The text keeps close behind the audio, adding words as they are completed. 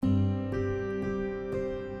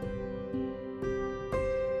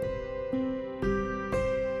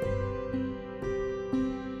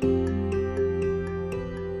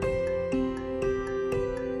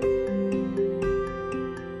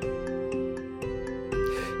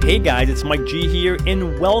Hey guys, it's Mike G here,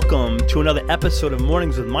 and welcome to another episode of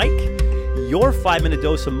Mornings with Mike, your 5-minute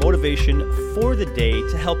dose of motivation for the day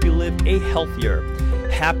to help you live a healthier,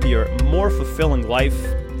 happier, more fulfilling life.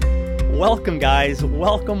 Welcome guys,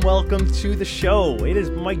 welcome to the show. It is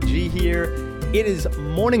Mike G here. It is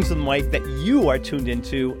Mornings with Mike that you are tuned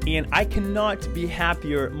into, and I cannot be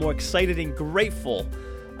happier, more excited, and grateful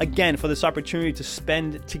again for this opportunity to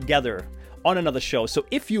spend together on another show. So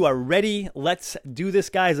if you are ready, let's do this,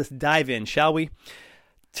 guys. Let's dive in, shall we?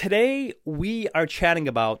 Today, we are chatting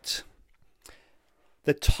about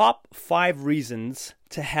the top 5 reasons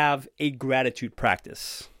to have a gratitude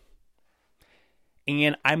practice.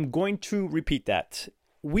 And I'm going to repeat that.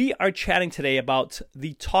 We are chatting today about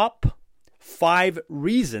the top 5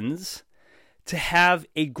 reasons to have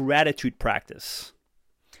a gratitude practice.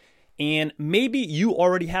 And maybe you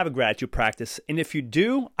already have a gratitude practice. And if you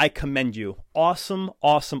do, I commend you. Awesome.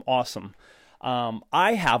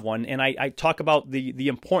 I have one, and I talk about the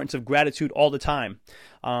importance of gratitude all the time.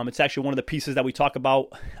 It's actually one of the pieces that we talk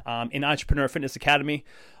about in Entrepreneur Fitness Academy,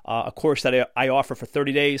 a course that I offer for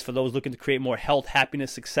 30 days for those looking to create more health,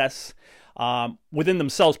 happiness, success within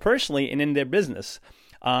themselves personally and in their business.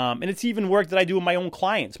 And it's even work that I do with my own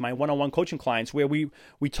clients, my one-on-one coaching clients, where we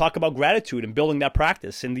talk about gratitude and building that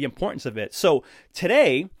practice and the importance of it. So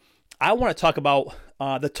today, I want to talk about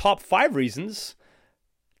the top 5 reasons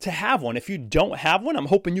to have one. If you don't have one, I'm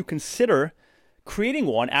hoping you consider creating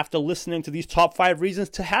one after listening to these top 5 reasons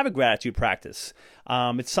to have a gratitude practice.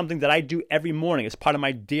 It's something that I do every morning as part of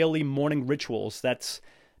my daily morning rituals.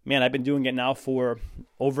 I've been doing it now for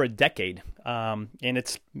over a decade, and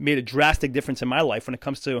it's made a drastic difference in my life when it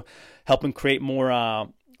comes to helping create more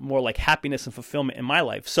like happiness and fulfillment in my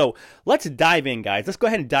life. So let's dive in, guys. Let's go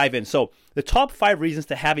ahead and dive in. So the top 5 reasons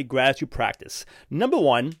to have a gratitude practice. Number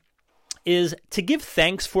 1 is to give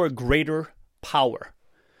thanks for a greater power.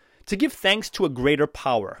 To give thanks to a greater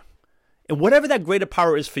power. And whatever that greater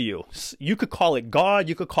power is for you, you could call it God,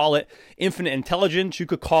 you could call it infinite intelligence, you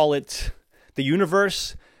could call it the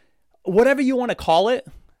universe. Whatever you want to call it,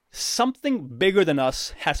 something bigger than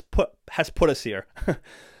us has put us here.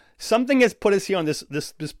 Something has put us here on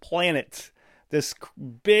this planet, this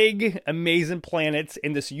big, amazing planet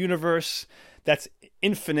in this universe that's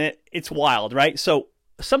infinite. It's wild, right? So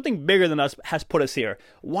something bigger than us has put us here.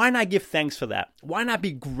 Why not give thanks for that? Why not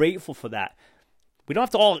be grateful for that? We don't have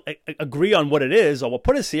to all agree on what it is or what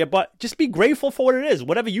put us here, but just be grateful for what it is.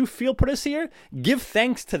 Whatever you feel put us here, give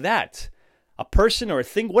thanks to that. A person or a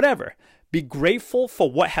thing, whatever. Be grateful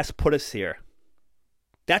for what has put us here.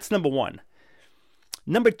 That's number 1.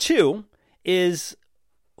 Number 2 is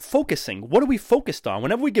focusing. What are we focused on?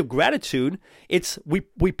 Whenever we give gratitude, it's we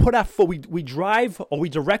drive or we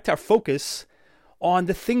direct our focus on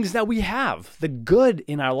the things that we have, the good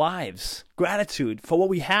in our lives. Gratitude for what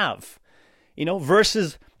we have,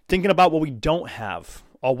 versus thinking about what we don't have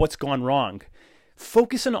or what's gone wrong.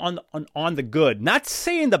 Focusing on the good, not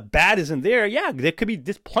saying the bad isn't there. Yeah,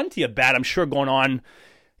 there's plenty of bad, I'm sure, going on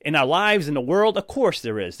in our lives, in the world. Of course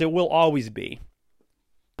there is. There will always be.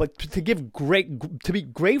 But to be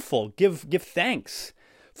grateful, give thanks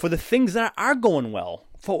for the things that are going well,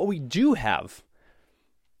 for what we do have.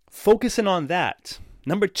 Focusing on that.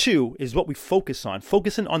 Number 2 is what we focus on.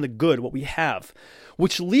 Focusing on the good, what we have,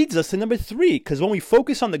 which leads us to number 3. Because when we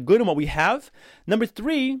focus on the good and what we have, number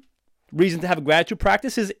 3 reason to have a gratitude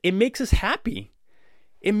practice is it makes us happy.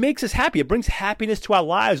 It makes us happy. It brings happiness to our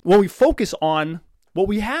lives when we focus on what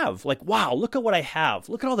we have. Like, wow, look at what I have.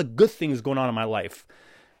 Look at all the good things going on in my life.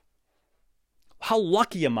 How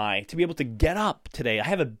lucky am I to be able to get up today? I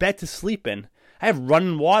have a bed to sleep in. I have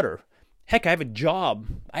running water. Heck, I have a job.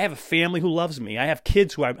 I have a family who loves me. I have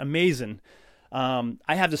kids who are amazing. I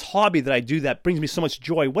have this hobby that I do that brings me so much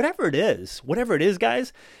joy. Whatever it is,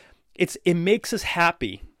 guys, it makes us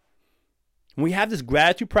happy. When we have this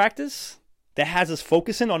gratitude practice that has us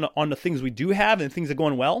focusing on the things we do have and things that are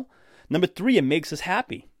going well, number 3, it makes us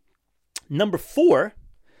happy. Number 4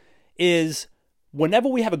 is whenever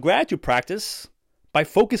we have a gratitude practice, by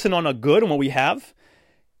focusing on our good and what we have,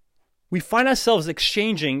 we find ourselves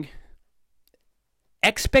exchanging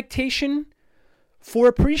expectation for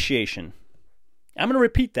appreciation. I'm going to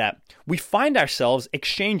repeat that. We find ourselves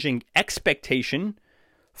exchanging expectation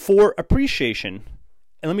for appreciation.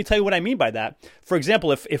 And let me tell you what I mean by that. For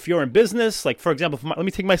example, if you're in business, like for example, let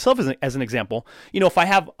me take myself as an example. If I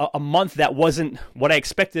have a month that wasn't what I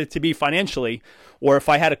expected it to be financially, or if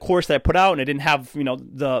I had a course that I put out and I didn't have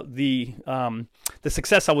the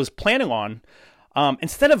success I was planning on,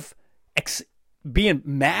 instead of being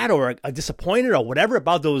mad or disappointed or whatever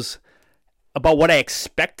about what I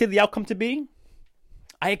expected the outcome to be,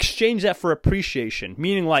 I exchange that for appreciation,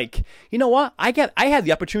 meaning like, you know what? I had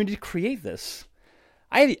the opportunity to create this.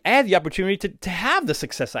 I had the opportunity to have the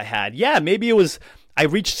success I had. Yeah, maybe I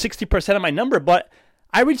reached 60% of my number, but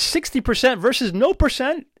I reached 60% versus no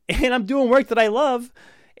percent, and I'm doing work that I love,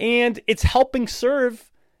 and it's helping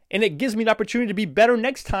serve, and it gives me an opportunity to be better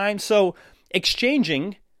next time. So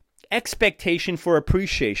exchanging expectation for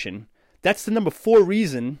appreciation, that's the number 4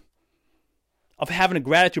 reason of having a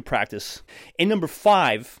gratitude practice. And number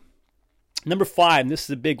five, and this is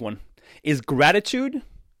a big one, is gratitude.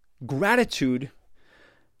 Gratitude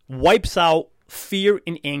wipes out fear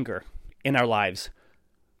and anger in our lives.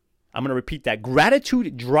 I'm going to repeat that.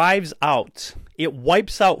 Gratitude drives out, it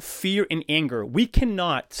wipes out fear and anger. We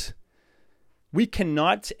cannot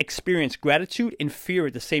experience gratitude and fear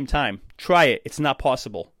at the same time. Try it. It's not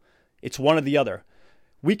possible. It's one or the other.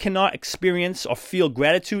 We cannot experience or feel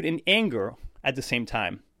gratitude and anger at the same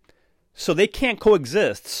time. So they can't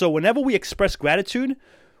coexist. So whenever we express gratitude,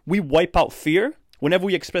 we wipe out fear. Whenever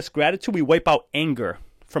we express gratitude, we wipe out anger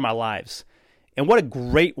from our lives. And what a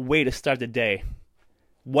great way to start the day,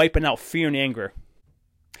 wiping out fear and anger.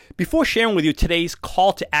 Before sharing with you today's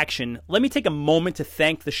call to action, let me take a moment to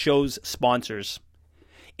thank the show's sponsors.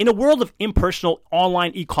 In a world of impersonal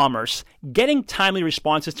online e-commerce, getting timely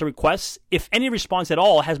responses to requests, if any response at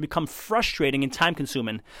all, has become frustrating and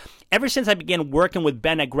time-consuming. Ever since I began working with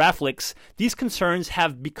Ben at Graflix, these concerns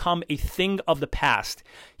have become a thing of the past.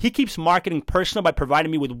 He keeps marketing personal by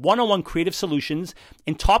providing me with one-on-one creative solutions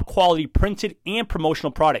and top-quality printed and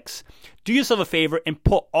promotional products. Do yourself a favor and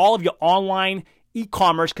put all of your online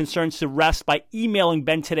e-commerce concerns to rest by emailing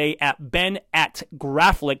Ben today at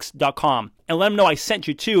ben@graflix.com and let him know I sent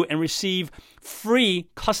you to, and receive free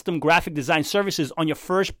custom graphic design services on your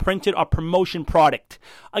first printed or promotion product.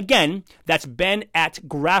 Again, that's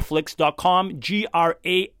ben@graflix.com,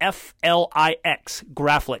 Graflix,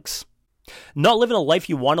 Graflix. Not living a life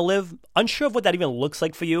you want to live? Unsure of what that even looks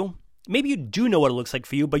like for you? Maybe you do know what it looks like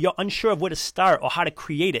for you, but you're unsure of where to start or how to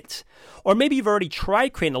create it. Or maybe you've already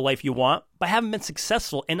tried creating the life you want, but haven't been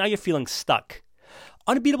successful, and now you're feeling stuck.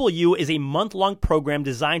 Unbeatable You is a month-long program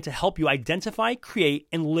designed to help you identify, create,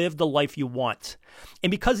 and live the life you want. And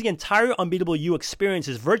because the entire Unbeatable You experience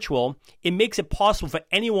is virtual, it makes it possible for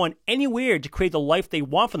anyone, anywhere, to create the life they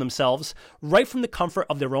want for themselves, right from the comfort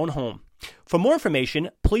of their own home. For more information,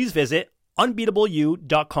 please visit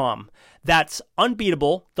unbeatableu.com. That's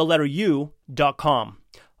unbeatable, the letter U.com.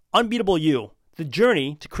 Unbeatable You, the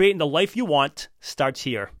journey to creating the life you want, starts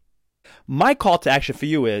here. My call to action for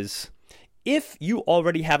you is, if you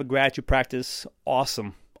already have a gratitude practice,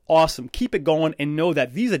 awesome. Keep it going, and know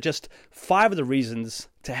that these are just 5 of the reasons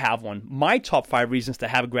to have one. My top 5 reasons to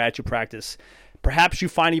have a gratitude practice. Perhaps you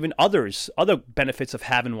find even other benefits of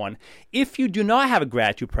having one. If you do not have a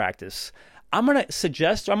gratitude practice, I'm going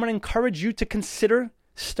to encourage you to consider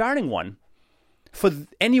starting one. For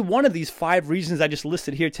any one of these 5 reasons I just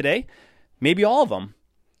listed here today, maybe all of them.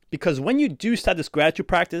 Because when you do start this gratitude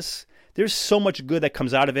practice, there's so much good that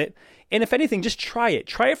comes out of it. And if anything, just try it.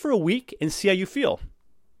 Try it for a week and see how you feel.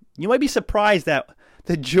 You might be surprised at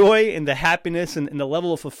the joy and the happiness and the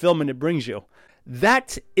level of fulfillment it brings you.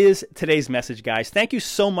 That is today's message, guys. Thank you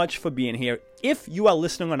so much for being here. If you are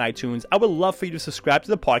listening on iTunes, I would love for you to subscribe to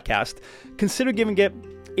the podcast. Consider giving it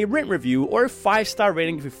a written review or a 5-star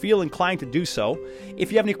rating if you feel inclined to do so.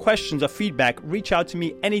 If you have any questions or feedback, reach out to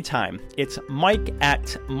me anytime. It's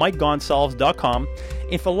mike@mikegonsalves.com.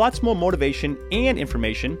 And for lots more motivation and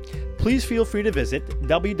information, please feel free to visit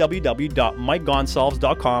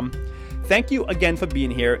www.mikegonsalves.com. Thank you again for being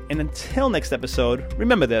here, and until next episode,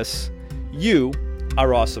 remember this: you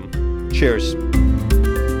are awesome. Cheers.